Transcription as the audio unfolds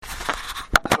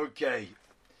Okay.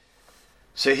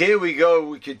 So here we go.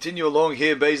 We continue along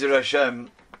here, Be'ezer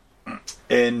Hashem,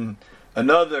 in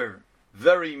another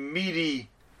very meaty,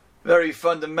 very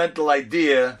fundamental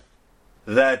idea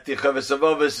that the Chovos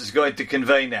HaLevavos is going to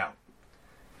convey now.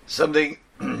 Something,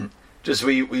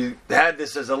 we had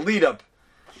this as a lead-up.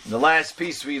 In the last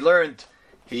piece we learned,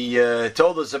 he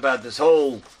told us about this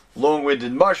whole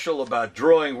long-winded mashal about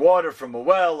drawing water from a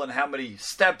well and how many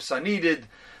steps are needed.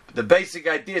 But the basic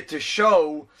idea to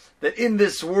show that in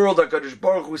this world, HaKadosh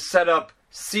Baruch Hu set up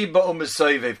Siba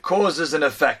U'Mesoivev, causes and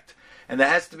effect. And there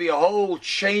has to be a whole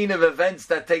chain of events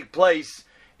that take place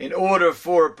in order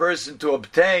for a person to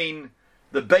obtain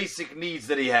the basic needs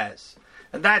that he has.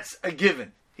 And that's a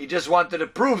given. He just wanted to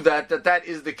prove that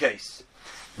is the case.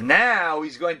 Now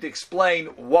he's going to explain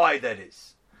why that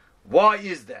is. Why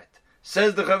is that?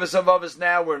 Says the Chovos HaLevavos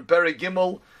now, we're in Perek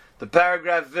Gimel, the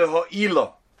paragraph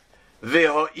V'ho'ilo.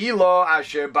 V'ho'ilo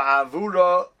asher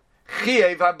ba'avura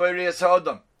chiev ha'bariyas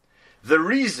ha'odam. The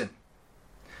reason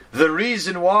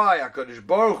why HaKadosh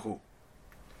Baruch Hu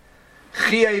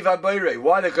chiev ha'bariyas,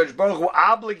 why the HaKadosh Baruch Hu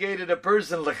obligated a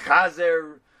person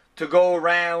lechazer to go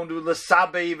around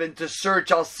l'sabev and to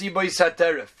search al sibois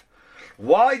hateref.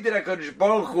 Why did HaKadosh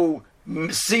Baruch Hu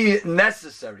see it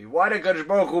necessary? Why did HaKadosh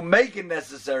Baruch Hu make it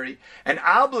necessary and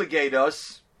obligate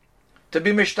us to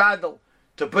be mishtadel,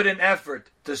 to put in effort,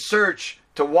 to search,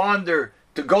 to wander,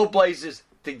 to go places,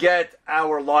 to get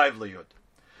our livelihood?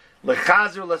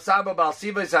 Lechazer l'saba bal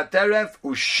sibois hateref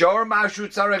ushor ma'ashu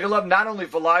tzarech elav, not only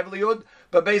for livelihood,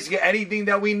 but basically anything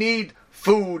that we need: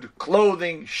 food,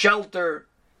 clothing, shelter,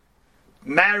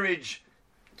 marriage,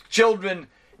 children,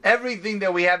 everything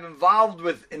that we have involved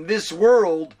with in this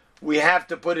world, we have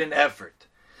to put in effort.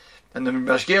 And the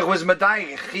Mashgiach was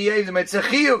medayich, it's a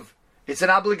chiyuv. It's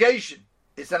an obligation.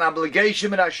 It's an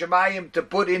obligation in Hashemayim to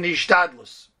put in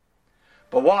hishtadlus.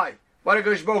 But why? Why did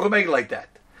HaKadosh Baruch Hu make it like that?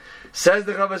 Says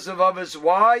the Chovos HaLevavos,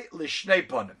 why? Lishnei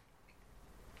panim.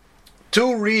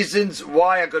 Two reasons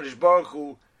why HaKadosh Baruch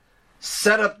Hu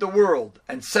set up the world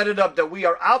and set it up that we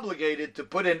are obligated to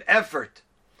put in effort.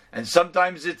 And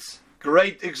sometimes it's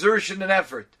great exertion and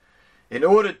effort in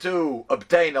order to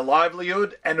obtain a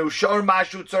livelihood and ushor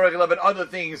mashu tzorech elav and other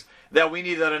things that we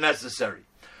need that are necessary.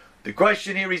 The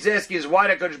question here he's asking is why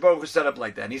did HaKadosh Baruch Hu set up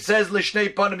like that? And he says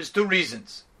lishnei panim is two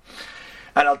reasons.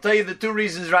 And I'll tell you the two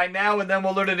reasons right now and then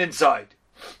we'll learn it inside.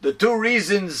 The two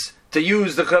reasons, to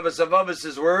use the Chovos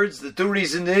HaLevavos' words, the two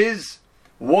reasons is,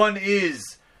 one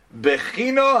is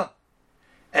bechina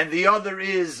and the other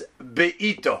is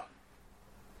be'ita.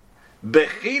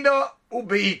 Bechina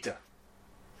u'be'ita.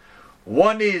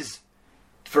 One is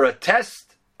for a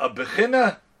test, a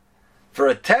bechina, for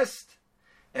a test,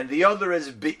 and the other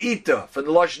is be'ita, for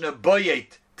the lashon of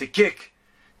boyet, to kick,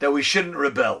 that we shouldn't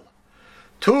rebel.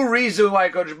 Two reasons why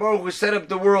HaKadosh Baruch Hu set up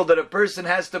the world, that a person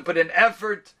has to put in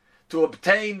effort to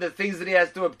obtain the things that he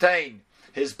has to obtain.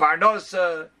 His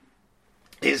parnosa,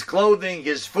 his clothing,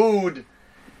 his food,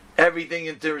 everything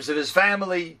in terms of his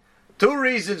family. Two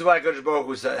reasons why HaKadosh Baruch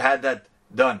Hu had that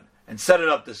done and set it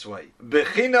up this way.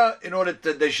 Bechina, in order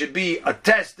that there should be a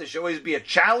test, there should always be a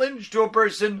challenge to a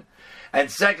person. And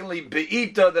secondly,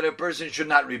 be'ita, that a person should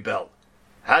not rebel.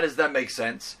 How does that make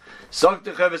sense? Sok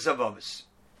the Chovos HaLevavos.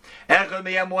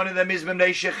 One of them is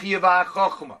Memnei Shechiv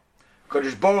HaChochma.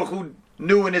 HaKadosh Baruch Hu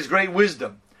knew in his great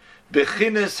wisdom.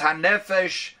 Bechinas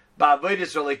HaNefesh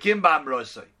Ba'avodas Elokim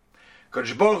Ba'amrosai.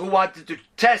 HaKadosh Baruch Hu wanted to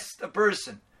test a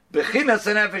person. Bechinas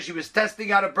HaNefesh, he was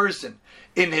testing out a person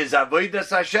in his avodas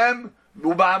Hashem,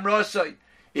 u'ba'amrosai.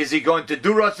 Is he going to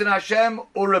do Ratzon Hashem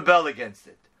or rebel against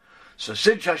it? So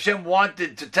since Hashem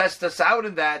wanted to test us out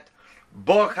in that,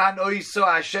 Bochan Oiso,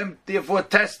 Hashem therefore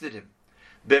tested him.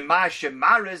 B'ma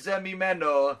shemarezeh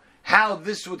mimeno, how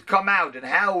this would come out and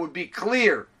how it would be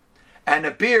clear and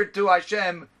appear to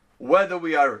Hashem whether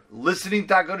we are listening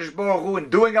to HaKadosh Baruch Hu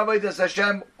and doing avodas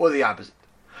Hashem or the opposite.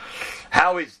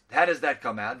 How does that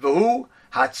come out? V'hu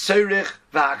hatzorich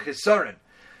v'hachisoren.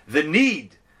 The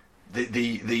need,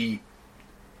 the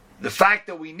fact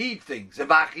that we need things,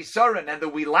 v'hachisoren, and that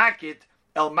we lack it,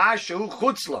 el mashu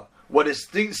chutzla. What is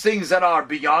things that are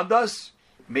beyond us?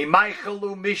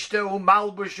 Mimaychelu mishteu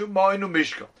malbushu moinu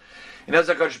mishkel. And as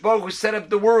HaKadosh Baruch Hu set up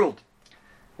the world,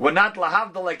 we're not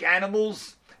lahavda like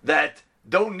animals that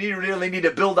don't really need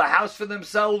to build a house for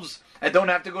themselves and don't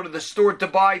have to go to the store to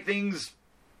buy things.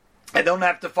 And don't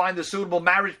have to find a suitable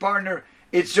marriage partner.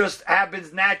 It just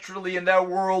happens naturally in their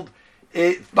world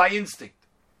by instinct.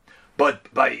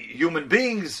 But by human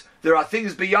beings, there are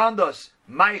things beyond us.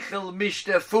 Meichel,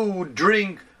 mishte, food,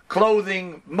 drink,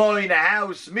 clothing, moin, a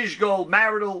house, mishgol,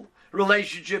 marital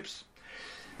relationships.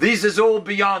 This is all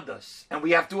beyond us, and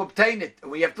we have to obtain it,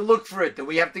 and we have to look for it, and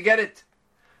we have to get it.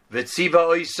 V'tziva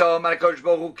oisam, HaKadosh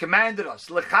Baruch Hu commanded us,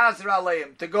 lechazer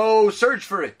aleim, to go search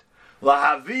for it,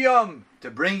 lahaviyam, to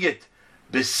bring it,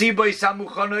 b'sibois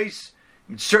hamuchanois,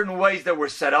 in certain ways that were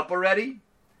set up already,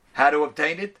 how to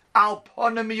obtain it, al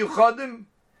ponim miyuchadim,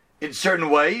 in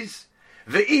certain ways,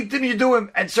 ve'itin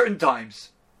yuduim, and certain times.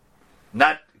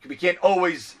 We can't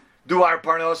always do our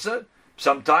parnasa.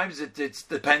 Sometimes it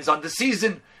depends on the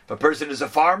season. If a person is a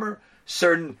farmer,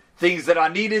 certain things that are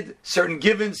needed, certain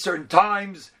givens, certain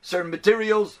times, certain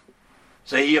materials,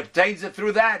 so he obtains it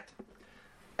through that.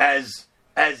 As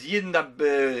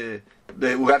Yidden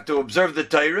who have to observe the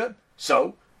Torah,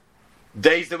 so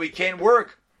days that we can't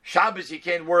work, Shabbos you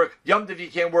can't work, Yom Tov you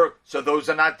can't work, so those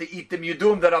are not the itim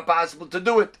yudim that are possible to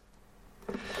do it.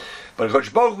 But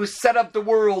HaKadosh Baruch Hu set up the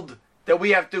world that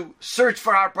we have to search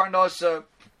for our parnasa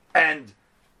and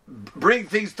bring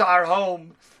things to our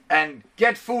home and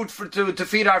get food to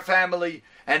feed our family.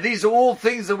 And these are all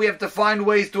things that we have to find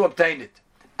ways to obtain it.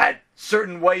 At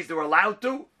certain ways that we're allowed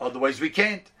to, other ways we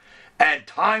can't. And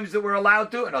times that we're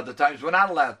allowed to, and other times we're not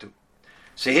allowed to.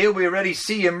 So here we already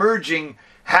see emerging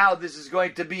how this is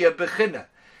going to be a bechina.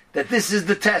 That this is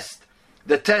the test.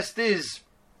 The test is,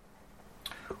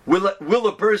 will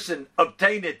a person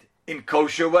obtain it in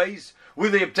kosher ways?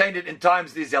 Will they obtain it in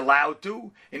times that he's allowed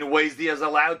to, in ways that he is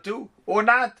allowed to, or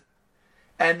not?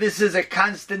 And this is a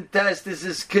constant test. This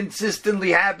is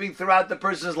consistently happening throughout the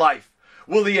person's life.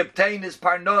 Will he obtain his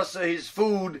parnasa, his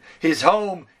food, his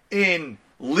home, in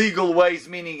legal ways,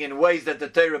 meaning in ways that the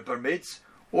Torah permits,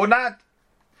 or not?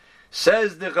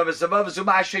 Says the Chavasavav,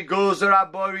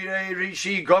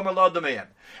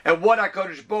 and what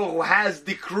HaKadosh Baruch Hu has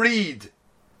decreed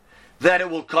that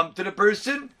it will come to the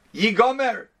person,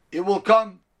 Yigomer, it will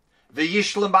come.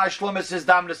 V'yishlam b'ashlam says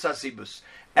damnas asibus,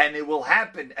 and it will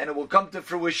happen, and it will come to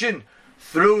fruition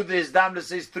through this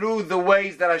damnas, through the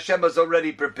ways that Hashem has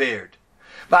already prepared.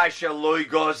 And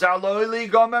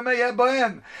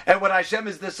when Hashem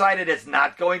has decided it's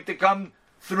not going to come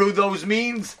through those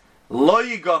means, lo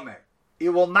yigomer, it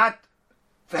will not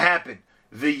happen.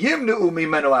 V'yimnu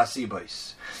mimenu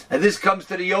asibos, and this comes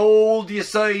to the old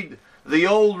Yesod, the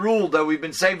old rule that we've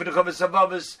been saying for the Chavos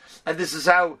Havavos, and this is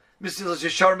how Mesilas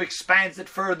Yesharim expands it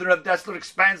further, and Dessler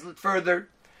expands it further,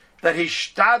 that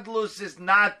Hishtadlus is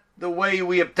not the way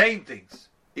we obtain things.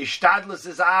 Hishtadlus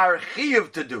is our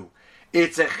chiyuv to do.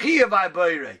 It's a chiyuv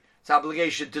abayre. It's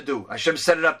obligation to do. Hashem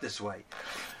set it up this way.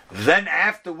 Then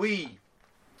after we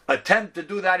attempt to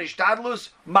do that Hishtadlus,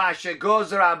 Mashe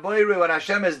gozer abayre, what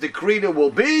Hashem has decreed it will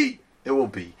be, it will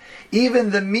be. Even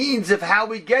the means of how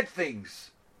we get things,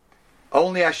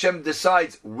 only Hashem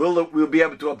decides we'll be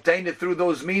able to obtain it through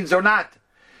those means or not.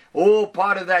 All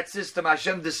part of that system,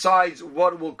 Hashem decides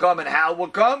what will come and how it will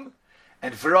come,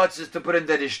 and for us is to put in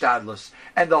that Hishtadlus.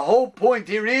 And the whole point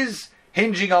here is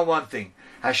hinging on one thing.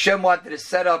 Hashem wanted to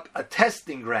set up a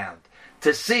testing ground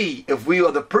to see if we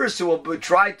or the person will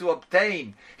try to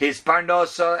obtain his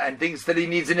parnasa and things that he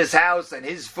needs in his house and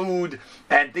his food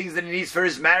and things that he needs for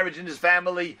his marriage and his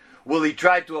family. Will he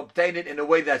try to obtain it in a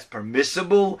way that's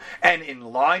permissible and in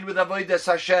line with Avodas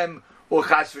Hashem, or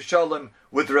Chas v'Sholem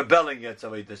with rebelling against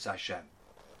Avodas Hashem?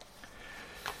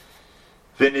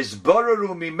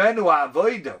 V'nisbararu mimenu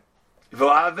ha'avoda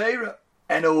v'ha'avera,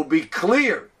 and it will be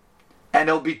clear, and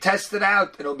it will be tested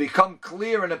out, and it will become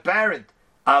clear and apparent.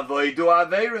 Avodu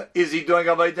avera, is he doing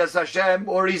Avodas Hashem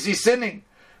or is he sinning?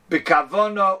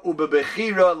 B'kavona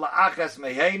u'bebechira la'achas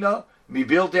mehena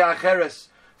mibilti acheres,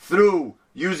 through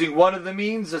using one of the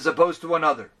means as opposed to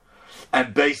another.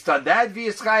 And based on that,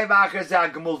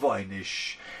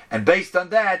 and based on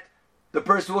that, the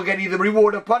person will get either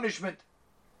reward or punishment.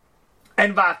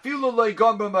 And great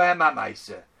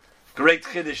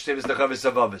chiddush says the Chavos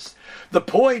Havavos. The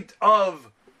point of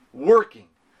working,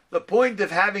 the point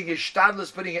of having his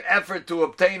shtadlus, putting an effort to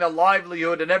obtain a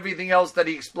livelihood and everything else that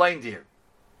he explained here,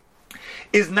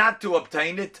 is not to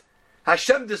obtain it.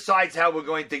 Hashem decides how we're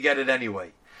going to get it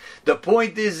anyway. The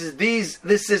point is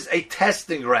this is a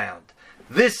testing ground.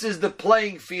 This is the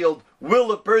playing field.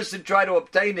 Will a person try to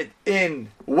obtain it in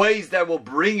ways that will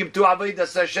bring him to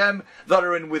Avodas Hashem, that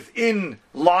are within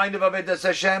line of Avodas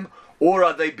Hashem, or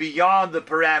are they beyond the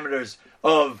parameters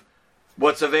of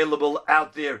what's available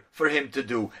out there for him to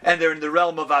do, and they're in the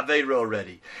realm of Aveira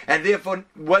already? And therefore,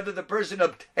 whether the person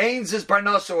obtains his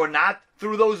parnasa or not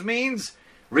through those means,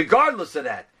 regardless of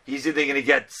that, he's either going to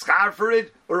get schar for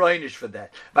it or einish for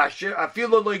that. It's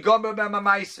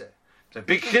a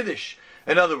big chiddush.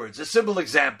 In other words, a simple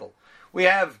example. We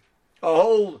have a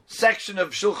whole section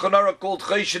of Shulchan Aruch called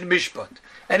Choshen Mishpat.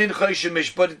 And in Choshen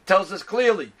Mishpat it tells us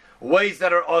clearly ways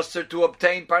that are usher to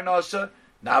obtain parnasa.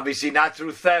 Now, obviously, not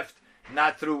through theft,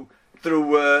 not through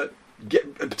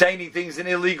obtaining things in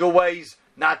illegal ways,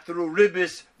 not through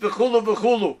ribis, v'chulu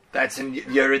v'chulu. That's in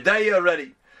Yeridei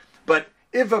already. But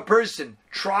if a person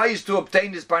tries to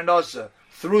obtain his parnasa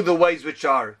through the ways which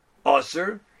are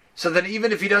usher, so then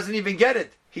even if he doesn't even get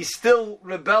it, he's still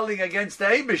rebelling against the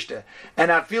Eibishter. And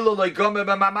afilu lo'gomer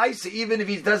b'mamaisa, even if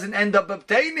he doesn't end up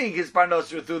obtaining his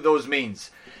parnasa through those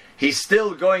means, he's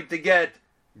still going to get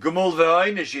Gumul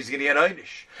ve'oinish, he's going to get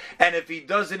oinish. And if he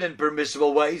does it in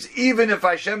permissible ways, even if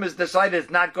Hashem has decided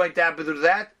it's not going to happen through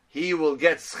that, he will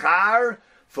get schar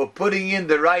for putting in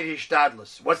the right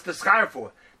hishtadlus. What's the schar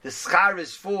for? The schar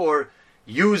is for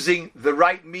using the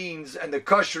right means and the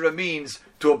kosher means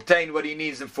to obtain what he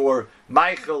needs for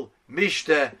Michael,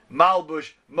 Mishte,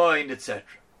 Malbush, Moin, etc.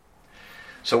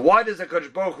 So why does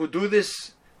HaKadosh Baruch Hu do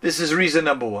this? This is reason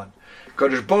number one.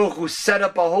 HaKadosh Baruch Hu set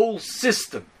up a whole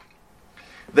system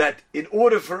that in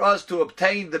order for us to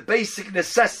obtain the basic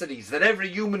necessities that every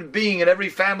human being and every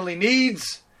family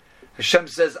needs, Hashem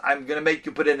says, I'm going to make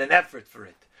you put in an effort for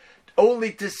it.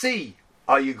 Only to see,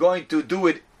 are you going to do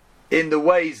it in the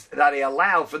ways that I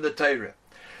allow from the Torah?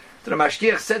 The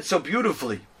Mashgiach said so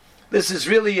beautifully. This is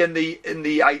really in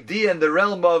the idea, in the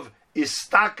realm of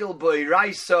Istakel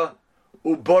Bo'iraisa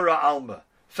Ubora Alma.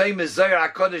 Famous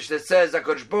Zohar HaKadosh that says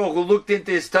HaKadosh Baruch Hu looked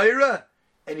into his Torah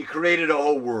and he created a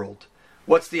whole world.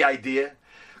 What's the idea?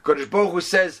 HaKadosh Baruch Hu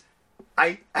says,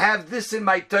 I have this in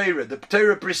my Torah. The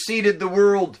Torah preceded the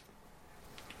world,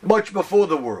 much before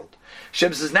the world.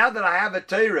 Hashem says, now that I have a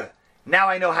Torah, now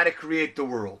I know how to create the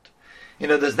world. You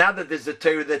know, there's a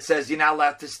Torah that says you're not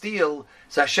allowed to steal.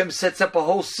 So Hashem sets up a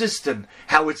whole system,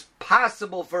 how it's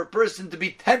possible for a person to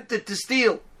be tempted to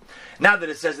steal. Now that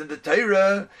it says in the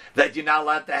Torah that you're not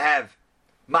allowed to have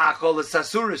ma'achol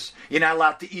sasuris, you're not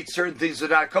allowed to eat certain things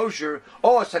without kosher.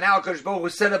 Oh, so now HaKadosh Baruch Hu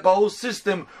set up a whole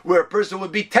system where a person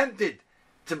would be tempted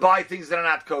to buy things that are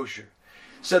not kosher.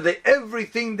 So that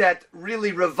everything that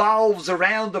really revolves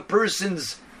around a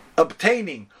person's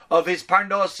obtaining of his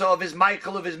parnasa, of his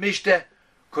Michael, of his Mishteh,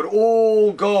 could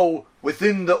all go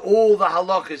within all the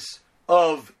halachas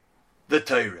of the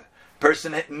Torah.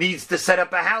 Person needs to set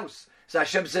up a house. So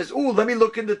Hashem says, let me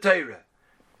look in the Torah.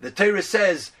 The Torah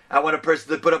says, I want a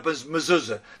person to put up his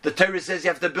mezuzah. The Torah says you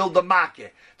have to build a makkeh.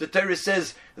 The Torah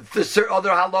says the other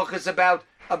halachas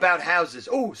about houses.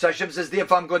 So Hashem says,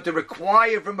 therefore I'm going to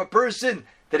require from a person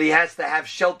that he has to have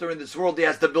shelter in this world, he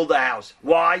has to build a house.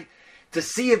 Why? To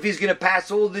see if he's going to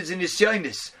pass all these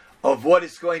nisyonis of what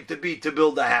it's going to be to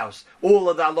build a house. All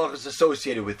of the halachas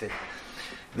associated with it.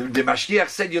 The Mashgiach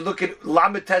said, you look at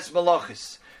Lamites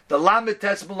Malachis. The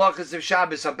Lamites Malachis of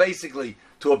Shabbos are basically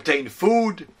to obtain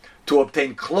food, to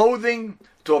obtain clothing,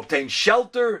 to obtain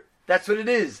shelter. That's what it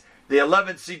is. The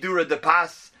 11th Sidura de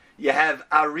Pas, you have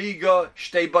Ariga,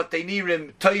 Shtei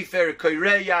Batenirim, Toifer,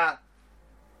 Koireya,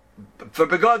 for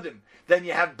Begodim. Then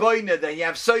you have Boina, then you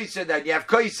have Soisa, then you have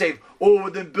Koisev, all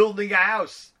within building a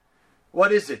house.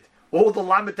 What is it? All the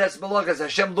Lamites Malachas,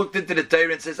 Hashem looked into the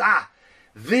Torah and says,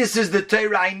 this is the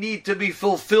Torah I need to be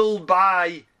fulfilled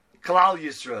by Klal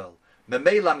Yisrael.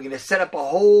 Memela, I'm going to set up a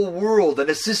whole world and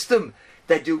a system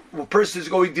that a person is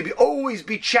going to always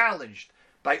be challenged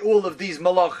by all of these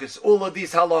malachas, all of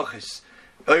these halachas.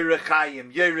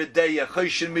 Oirechayim, Yeredeya,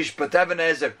 Choshen Mishpat, Even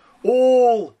Ezer,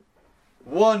 all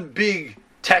one big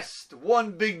test,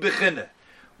 one big bechina.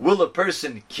 Will a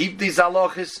person keep these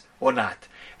halachas or not?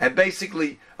 And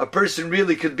basically, a person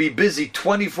really could be busy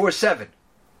 24/7,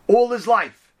 all his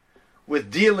life, with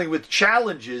dealing with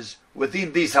challenges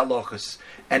within these halachas.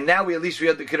 And now we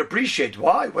can appreciate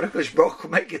why. What if HaKadosh Baruch Hu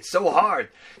make it so hard,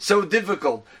 so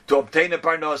difficult to obtain a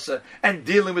parnasa, and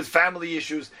dealing with family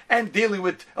issues, and dealing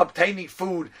with obtaining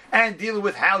food, and dealing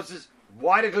with houses?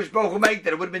 Why did HaKadosh Baruch Hu make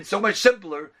that? It would have been so much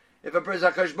simpler if a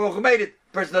person, HaKadosh Baruch Hu made it.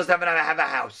 A person doesn't have a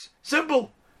house.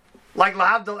 Simple. Like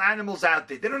lahavdil animals out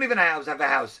there. They don't even have a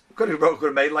house. HaKadosh Baruch Hu would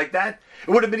have made it like that.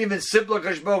 It would have been even simpler.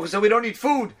 HaKadosh Baruch Hu said we don't need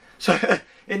food. So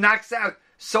it knocks out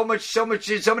so many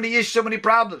issues, so many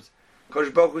problems.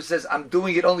 HaKadosh Baruch Hu says, I'm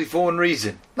doing it only for one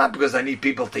reason. Not because I need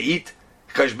people to eat.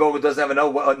 HaKadosh Baruch Hu doesn't have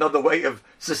another way of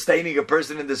sustaining a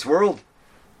person in this world.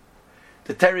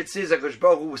 The Torah says HaKadosh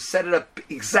Baruch Hu set it up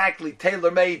exactly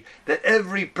tailor-made that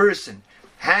every person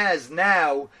has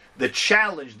now the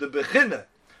challenge, the bechina,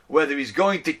 whether he's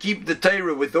going to keep the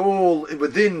Torah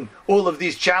within all of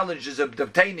these challenges of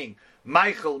obtaining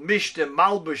Michael, Mishta,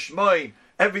 Malbush, Moin,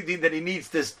 everything that he needs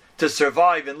to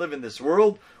survive and live in this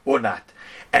world, or not.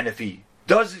 And if he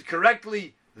does it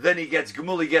correctly, then he gets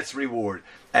gemul, he gets reward.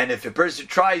 And if a person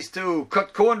tries to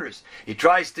cut corners, he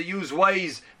tries to use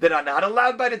ways that are not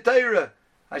allowed by the Torah,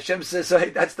 Hashem says, hey,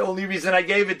 that's the only reason I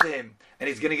gave it to him, and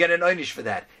he's going to get an einish for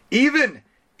that. Even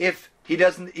if he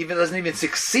doesn't even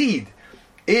succeed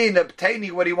in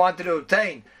obtaining what he wanted to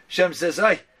obtain, Hashem says,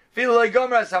 hey,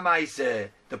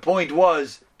 the point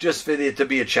was just for there to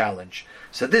be a challenge.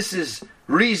 So this is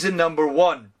reason number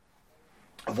one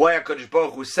of why HaKadosh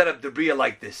Baruch Hu set up the Bria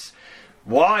like this.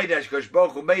 Why does HaKadosh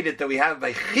Baruch Hu made it that we have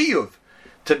a chiyuv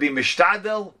to be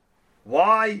mishtadel?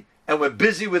 Why? And we're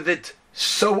busy with it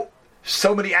so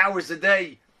many hours a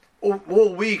day,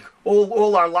 all week,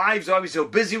 all our lives are always so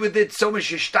busy with it, so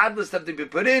much ishtadlus have to be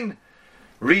put in.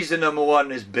 Reason number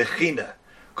one is bechina,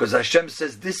 because Hashem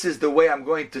says this is the way I'm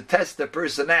going to test the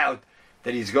person out,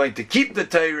 that he's going to keep the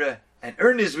Torah and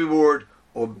earn his reward,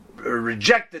 or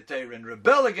reject the Torah and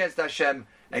rebel against Hashem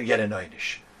and get an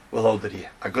einish. We'll hold it here.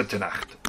 A good Nacht.